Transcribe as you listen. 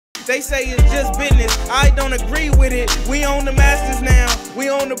They say it's just business, I don't agree with it. We own the Masters now, we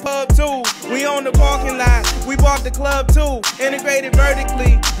own the pub too. We own the parking lot, we bought the club too. Integrated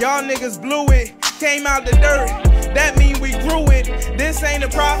vertically, y'all niggas blew it. Came out the dirt, that mean we grew it. This ain't a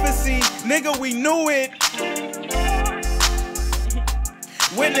prophecy, nigga, we knew it.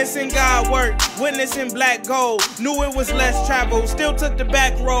 Witnessing God work, witnessing black gold. Knew it was less travel, still took the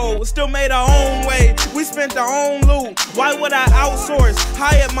back road. Still made our own way, we spent our own loot. Why would I outsource,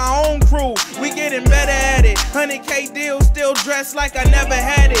 hire my own crew? We getting better at it, 100K deals, still dressed like I never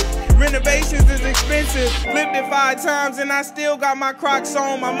had it. Renovations is expensive, flipped it 5 times and I still got my Crocs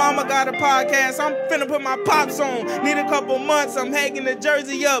on. My mama got a podcast, I'm finna put my pops on. Need a couple months, I'm hanging the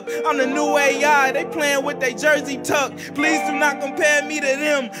jersey up. I'm the new AI, they playing with they jersey tuck. Please do not compare me to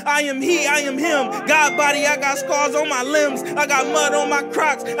them. I am he, I am him. God body, I got scars on my limbs. I got mud on my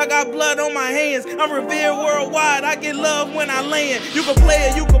Crocs, I got blood on my hands. I'm revered worldwide, I get love when I land. You can play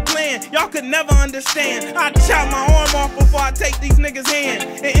it, you can plan, y'all could never understand. I chop my arm off before I take these niggas' hand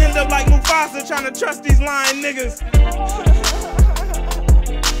and end up like Mufasa trying to trust these lying niggas.